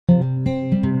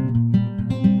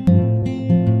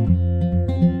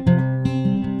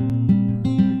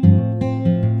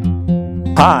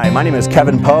Hi, my name is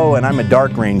Kevin Poe and I'm a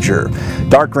Dark Ranger.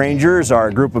 Dark Rangers are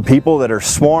a group of people that are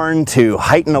sworn to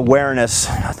heighten awareness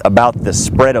about the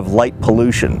spread of light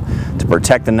pollution, to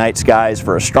protect the night skies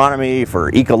for astronomy,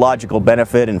 for ecological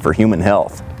benefit, and for human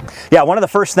health. Yeah, one of the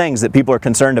first things that people are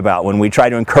concerned about when we try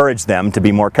to encourage them to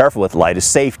be more careful with light is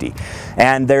safety.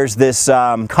 And there's this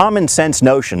common sense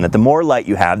notion that the more light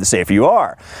you have, the safer you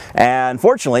are. And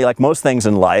fortunately, like most things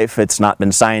in life, it's not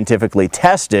been scientifically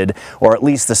tested, or at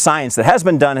least the science that has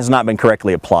been done has not been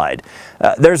correctly applied.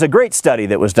 There's a great study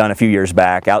that was done a few years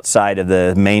back outside of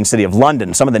the main city of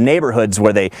London, some of the neighborhoods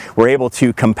where they were able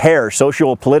to compare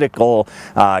socio-political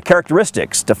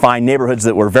characteristics to find neighborhoods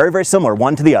that were very, very similar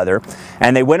one to the other,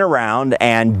 and they went around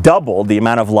and doubled the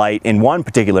amount of light in one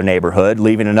particular neighborhood,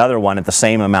 leaving another one at the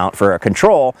same amount for a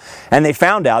control, and they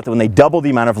found out that when they doubled the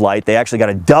amount of light, they actually got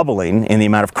a doubling in the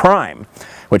amount of crime,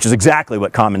 which is exactly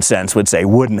what common sense would say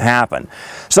wouldn't happen.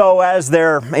 So as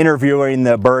they're interviewing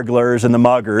the burglars and the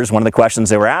muggers, one of the questions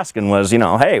they were asking was,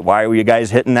 hey, why were you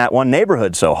guys hitting that one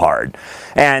neighborhood so hard?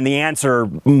 And the answer,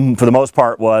 for the most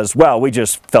part, was, well, we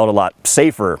just felt a lot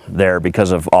safer there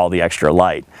because of all the extra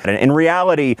light. And in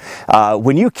reality,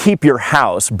 when you keep your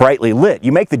house brightly lit,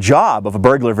 you make the job of a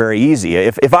burglar very easy.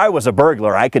 If I was a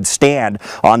burglar, I could stand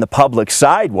on the public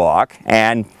sidewalk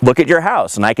and look at your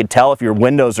house, and I could tell if your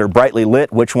windows are brightly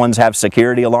lit, which ones have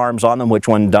security alarms on them, which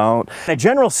one don't. In a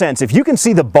general sense, if you can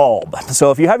see the bulb, so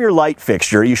if you have your light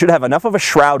fixture, you should have enough of a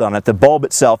shroud on it, the bulb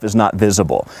itself is not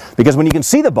visible. Because when you can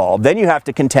see the bulb, then you have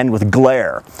to contend with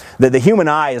glare. The human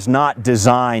eye is not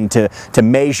designed to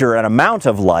measure an amount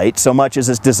of light so much as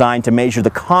it's designed to measure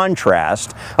the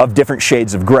contrast of different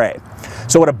shades of gray.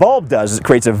 So what a bulb does is it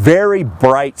creates a very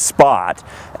bright spot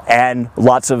and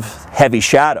lots of heavy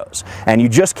shadows, and you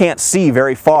just can't see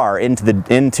very far into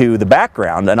the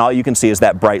background, and all you can see is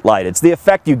that bright light. It's the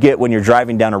effect you get when you're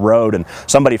driving down a road and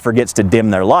somebody forgets to dim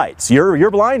their lights.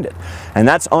 You're blinded, and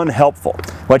that's unhelpful.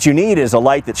 What you need is a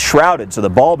light that's shrouded so the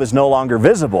bulb is no longer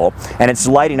visible and it's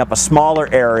lighting up a smaller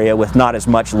area with not as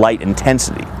much light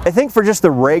intensity. I think for just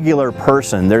the regular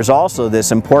person, there's also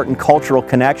this important cultural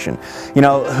connection.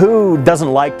 Who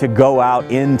doesn't like to go out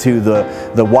into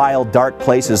the wild, dark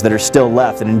places that are still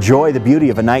left and enjoy the beauty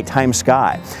of a nighttime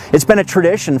sky? It's been a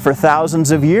tradition for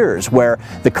thousands of years where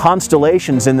the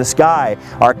constellations in the sky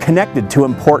are connected to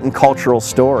important cultural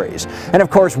stories. And of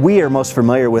course, we are most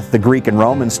familiar with the Greek and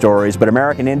Roman stories, but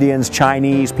American Indians,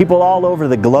 Chinese, people all over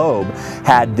the globe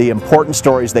had the important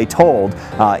stories they told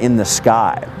in the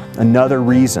sky. Another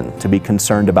reason to be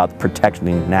concerned about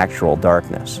protecting natural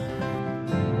darkness.